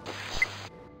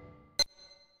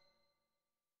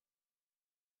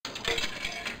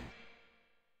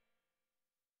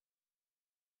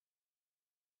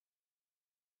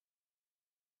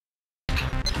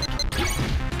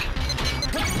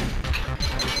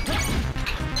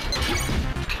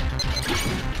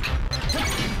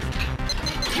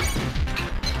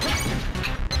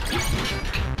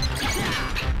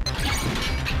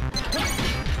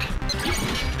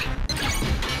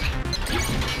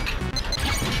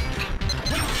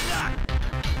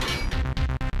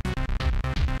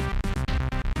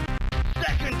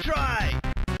 Second try.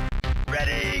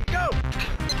 Ready, go.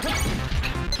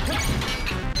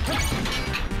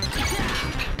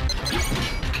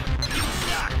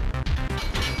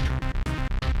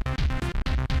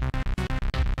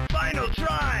 Final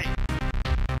try.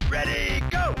 Ready,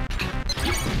 go.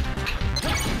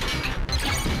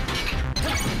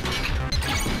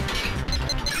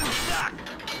 You suck.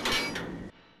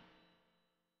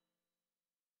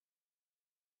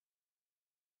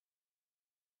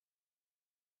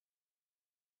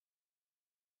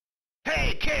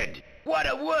 Hey, kid! What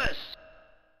a wuss!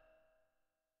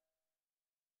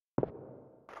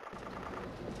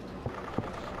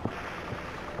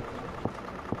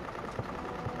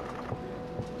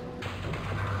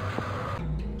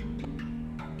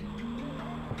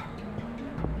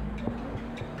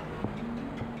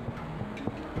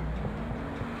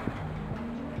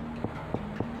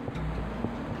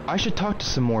 I should talk to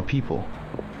some more people.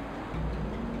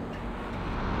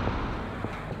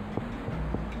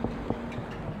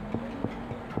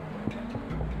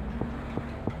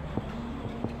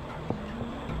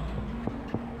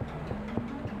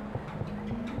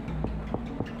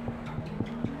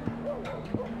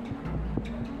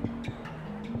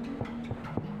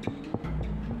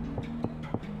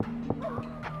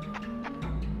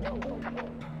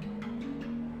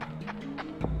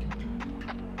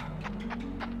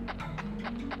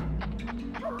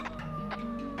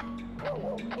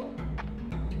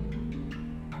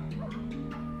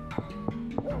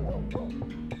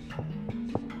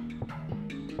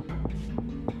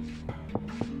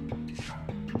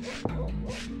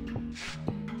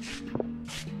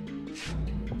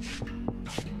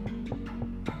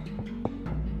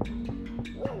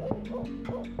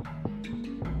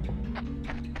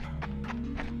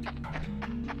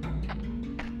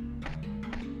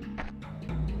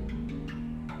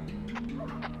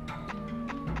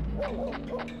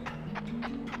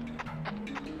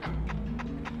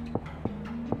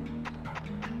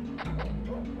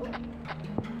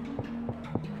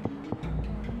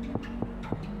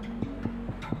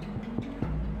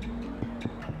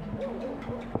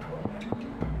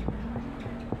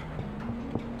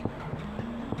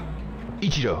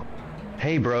 Ichiro.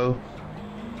 Hey, bro.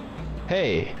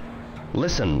 Hey.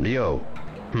 Listen, Ryo.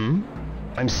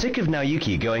 I'm sick of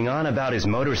Naoyuki going on about his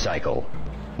motorcycle.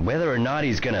 Whether or not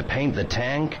he's gonna paint the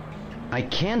tank, I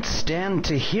can't stand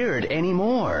to hear it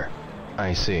anymore.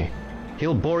 I see.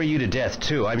 He'll bore you to death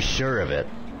too, I'm sure of it.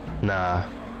 Nah,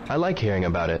 I like hearing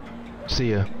about it.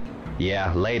 See ya.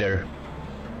 Yeah, later.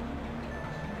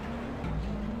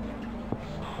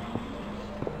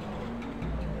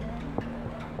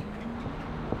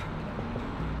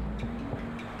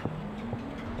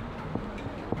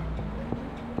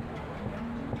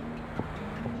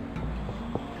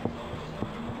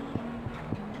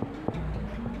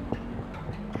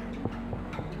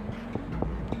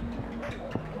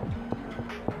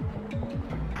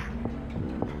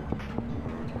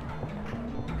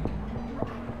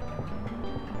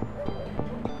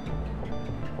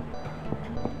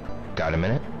 Got a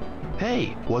minute?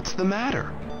 Hey, what's the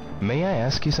matter? May I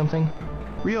ask you something?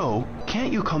 Ryo,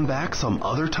 can't you come back some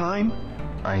other time?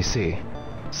 I see.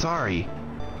 Sorry.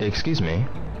 Excuse me.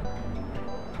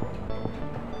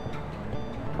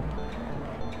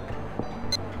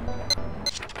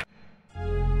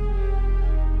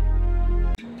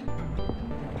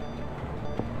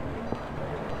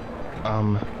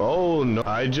 Oh no,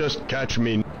 I just catch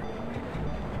me.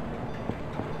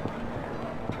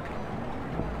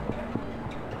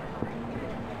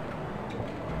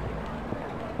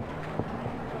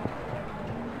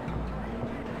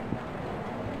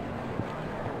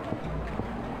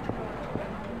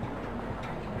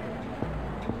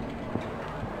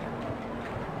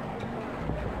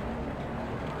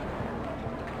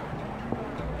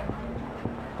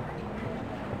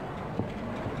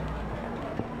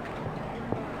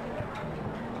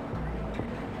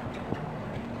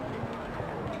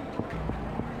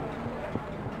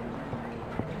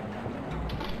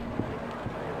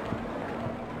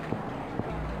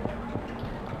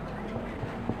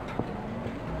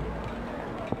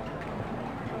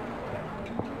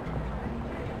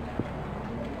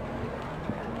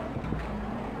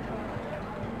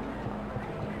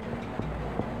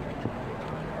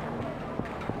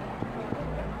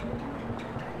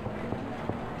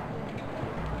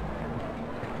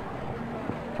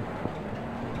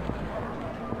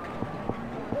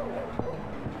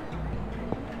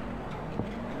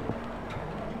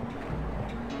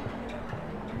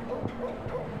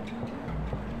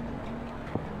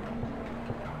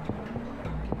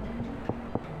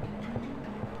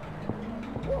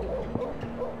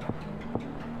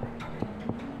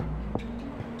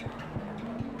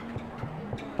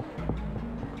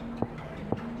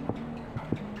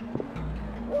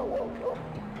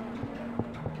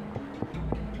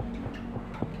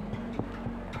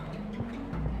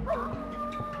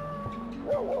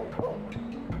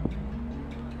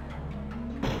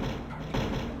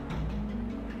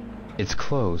 It's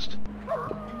closed.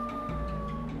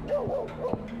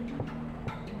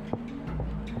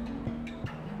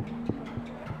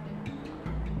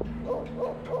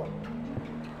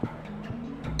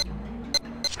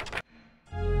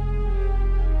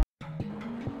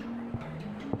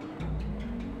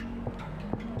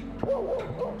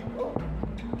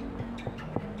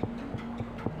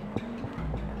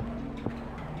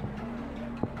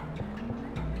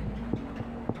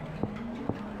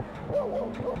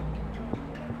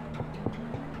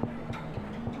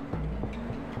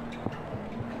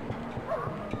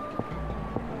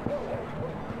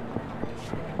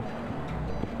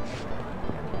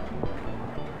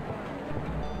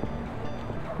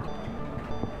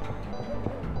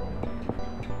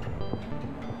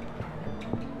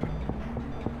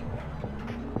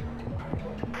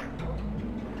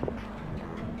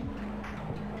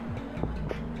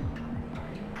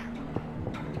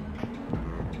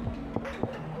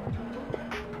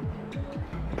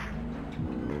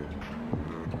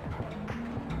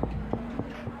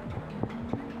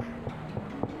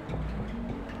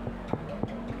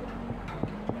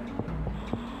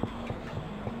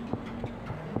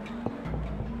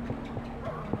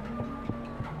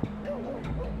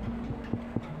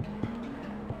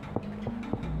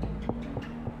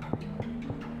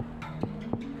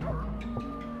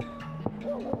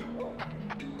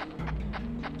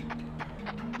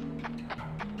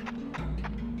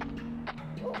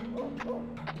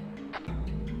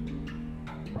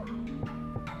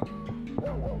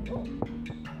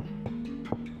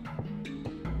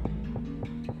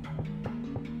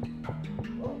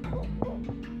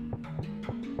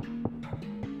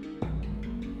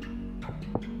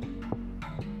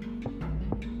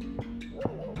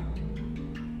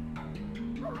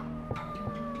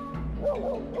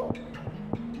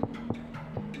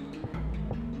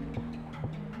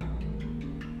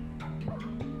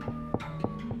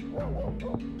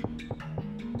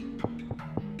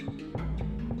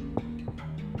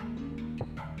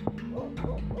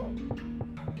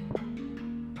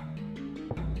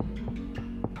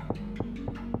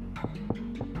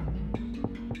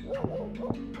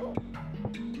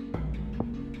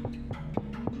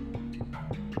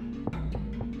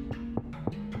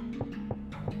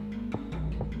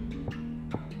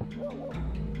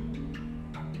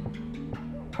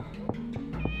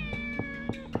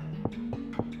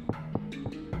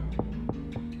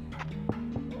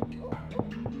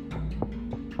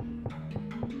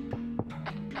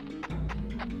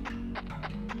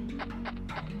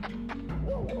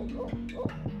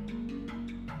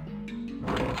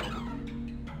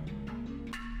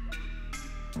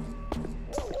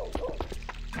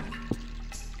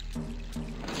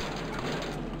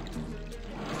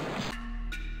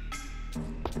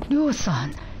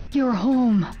 Ryo-san, you're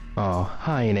home. Oh,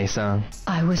 hi, Ine-san.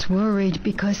 I was worried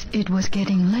because it was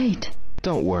getting late.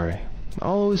 Don't worry.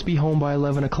 I'll always be home by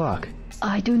 11 o'clock.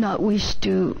 I do not wish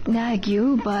to nag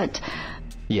you, but...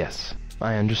 Yes,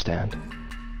 I understand.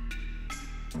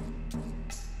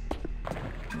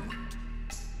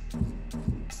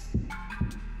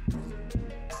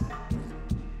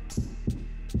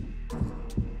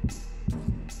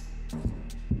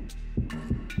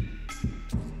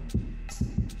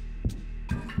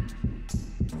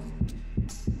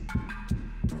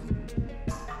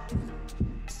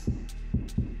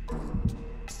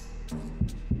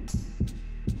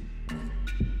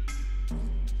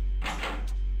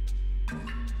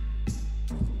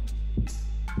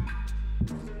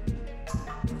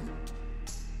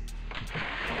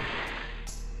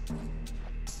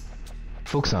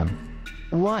 Fukusan.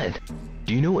 What?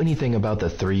 Do you know anything about the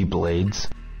Three Blades?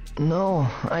 No,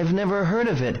 I've never heard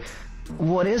of it.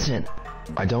 What is it?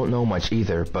 I don't know much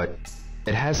either, but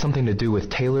it has something to do with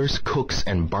tailors, cooks,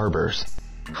 and barbers.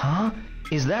 Huh?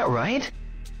 Is that right?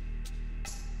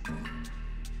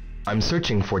 I'm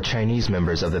searching for Chinese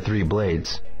members of the Three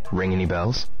Blades. Ring any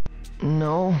bells?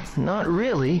 No, not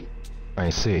really. I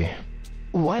see.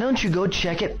 Why don't you go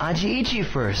check at Ajiichi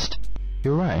first?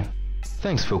 You're right.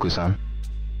 Thanks, Fukusan.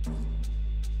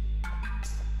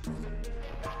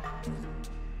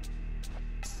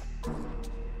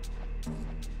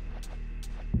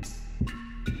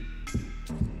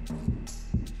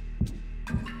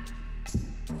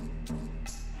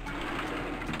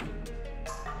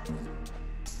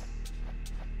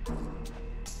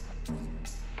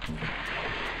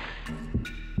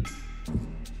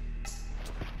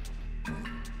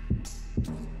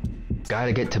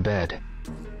 Gotta get to bed.